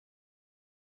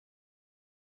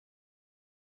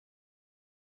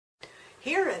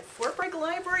Here at Bragg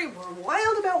Library, we're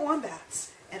wild about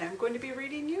wombats, and I'm going to be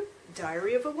reading you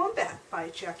Diary of a Wombat by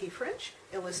Jackie French,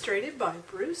 illustrated by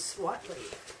Bruce Watley.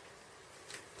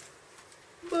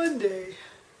 Monday,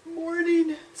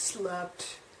 morning,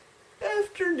 slept.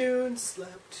 Afternoon,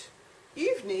 slept.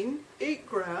 Evening, ate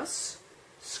grass,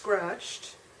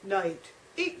 scratched. Night,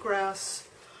 ate grass,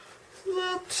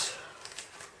 slept.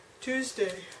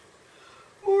 Tuesday,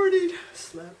 morning,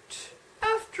 slept.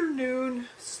 Afternoon,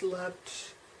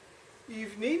 slept.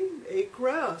 Evening, ate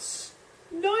grass.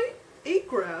 Night, ate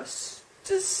grass.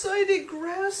 Decided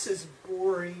grass is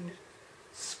boring.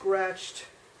 Scratched.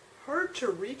 Hard to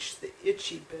reach the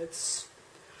itchy bits.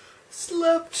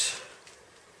 Slept.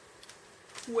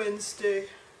 Wednesday,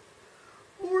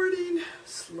 morning,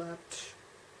 slept.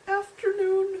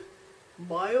 Afternoon,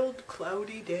 mild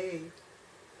cloudy day.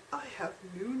 I have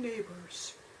new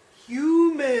neighbors.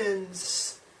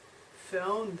 Humans.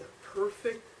 Found the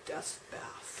perfect dust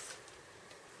bath.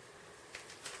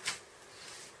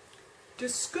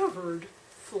 Discovered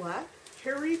flat,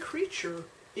 hairy creature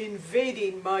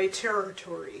invading my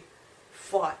territory.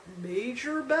 Fought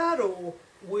major battle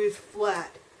with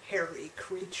flat, hairy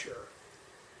creature.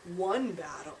 Won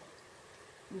battle.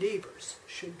 Neighbors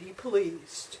should be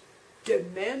pleased.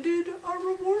 Demanded a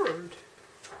reward.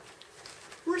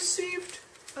 Received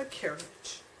a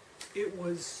carrot. It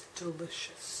was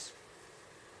delicious.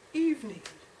 Evening.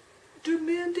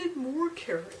 Demanded more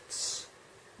carrots.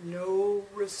 No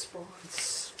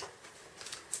response.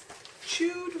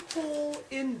 Chewed hole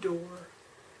indoor.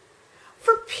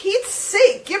 For Pete's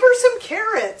sake, give her some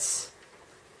carrots.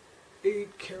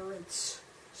 Ate carrots.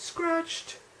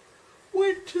 Scratched.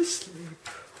 Went to sleep.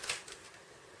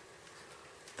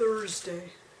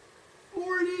 Thursday.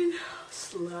 Morning.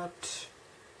 Slept.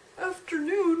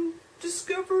 Afternoon.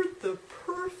 Discovered the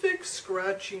perfect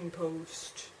scratching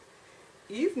post.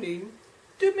 Evening,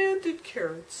 demanded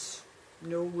carrots.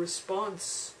 No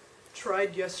response.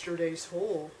 Tried yesterday's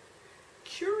hole.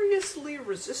 Curiously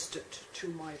resistant to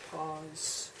my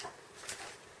paws.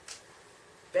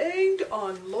 Banged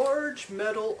on large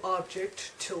metal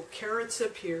object till carrots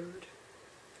appeared.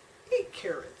 Ate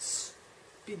carrots.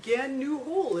 Began new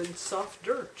hole in soft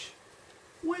dirt.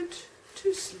 Went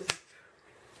to sleep.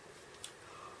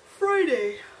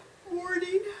 Friday,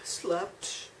 morning,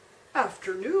 slept.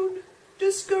 Afternoon,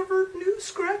 discovered new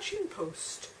scratching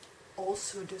post.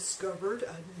 Also discovered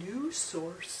a new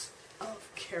source of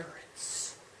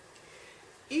carrots.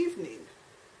 Evening,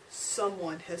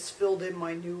 someone has filled in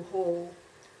my new hole.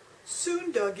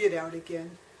 Soon dug it out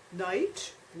again.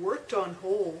 Night, worked on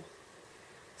hole.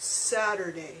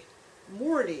 Saturday,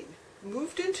 morning,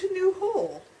 moved into new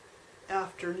hole.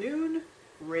 Afternoon,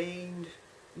 rained.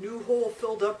 New hole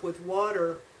filled up with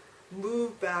water.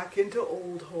 Moved back into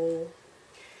old hole.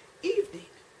 Evening,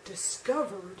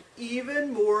 discovered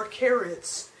even more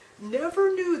carrots.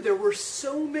 Never knew there were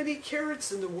so many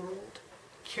carrots in the world.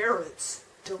 Carrots,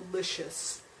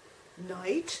 delicious.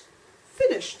 Night,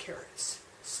 finished carrots.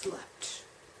 Slept.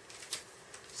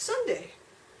 Sunday,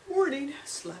 morning,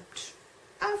 slept.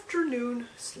 Afternoon,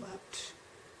 slept.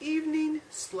 Evening,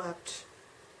 slept.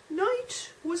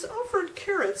 Night, was offered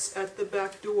carrots at the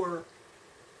back door.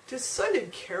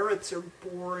 Decided carrots are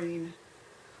boring.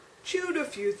 Chewed a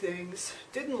few things,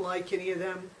 didn't like any of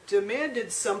them,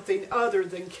 demanded something other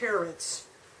than carrots.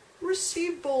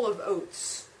 Received bowl of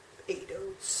oats, ate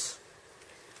oats.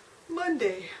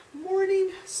 Monday,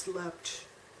 morning, slept.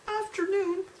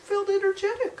 Afternoon, felt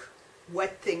energetic.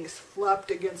 Wet things flapped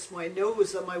against my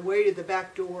nose on my way to the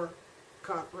back door.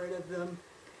 Got rid of them.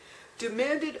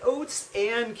 Demanded oats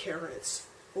and carrots.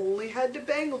 Only had to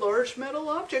bang a large metal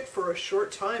object for a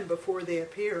short time before they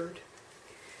appeared.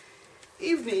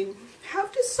 Evening,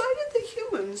 have decided the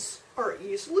humans are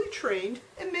easily trained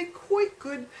and make quite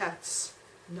good pets.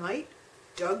 Night,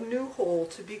 dug new hole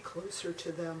to be closer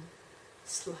to them.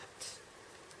 Slept.